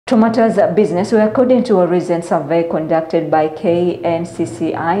To matters of business, according to a recent survey conducted by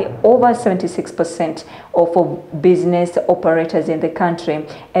KNCCI, over 76% of business operators in the country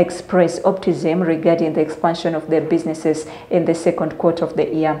express optimism regarding the expansion of their businesses in the second quarter of the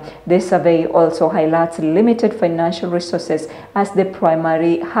year. This survey also highlights limited financial resources as the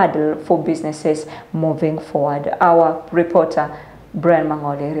primary hurdle for businesses moving forward. Our reporter, Brian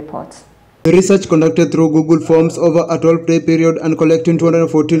Mangoli, reports. The research conducted through Google Forms over a 12-day period and collecting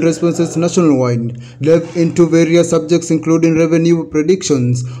 214 responses nationwide delved into various subjects including revenue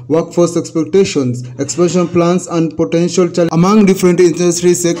predictions, workforce expectations, expansion plans, and potential challenges among different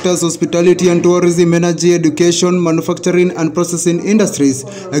industry sectors. Hospitality and tourism, energy, education, manufacturing, and processing industries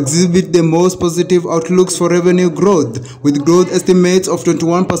exhibit the most positive outlooks for revenue growth, with growth estimates of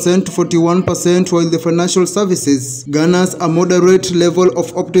 21% to 41%, while the financial services garners a moderate level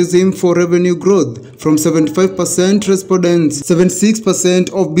of optimism for revenue growth. From 75% respondents,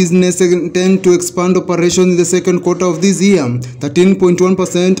 76% of businesses intend to expand operations in the second quarter of this year.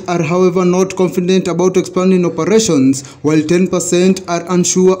 13.1% are, however, not confident about expanding operations, while 10% are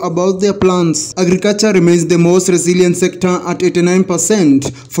unsure about their plans. Agriculture remains the most resilient sector at 89%,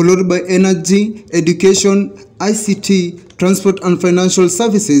 followed by energy, education, ICT, transport, and financial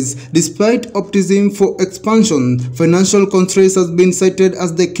services. Despite optimism for expansion, financial constraints has been cited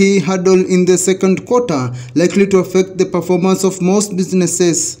as the key hurdle in the second quarter, likely to affect the performance of most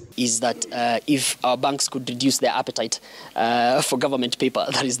businesses. Is that if our banks could reduce their appetite for government paper,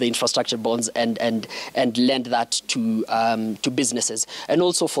 that is the infrastructure bonds, and lend that to businesses, and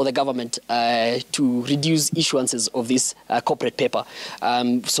also for the government to reduce issuances of this corporate paper,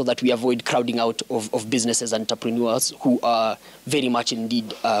 so that we avoid crowding out of businesses and entrepreneurs who are very much in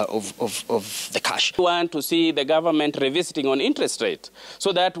need of the cash. We want to see the government revisiting on interest rate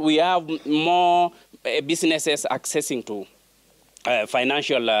so that we have more businesses accessing to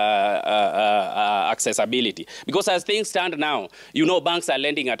financial accessibility, because as things stand now, banks are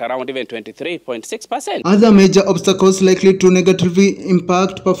lending at around even 23.6%. Other major obstacles likely to negatively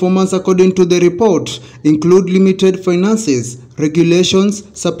impact performance, according to the report, include limited finances, regulations,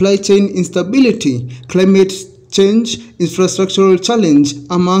 supply chain instability, climate change, infrastructural challenge,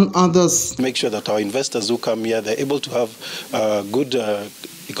 among others. Make sure that our investors who come here, they're able to have good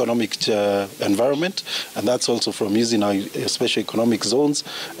economic environment, and that's also from using our special economic zones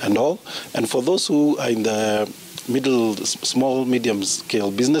and all. And for those who are in the middle, small, medium scale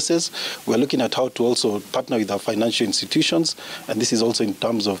businesses, we're looking at how to also partner with our financial institutions, and this is also in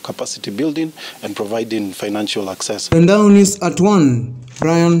terms of capacity building and providing financial access. And down is at 1,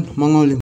 Brian Mangoli.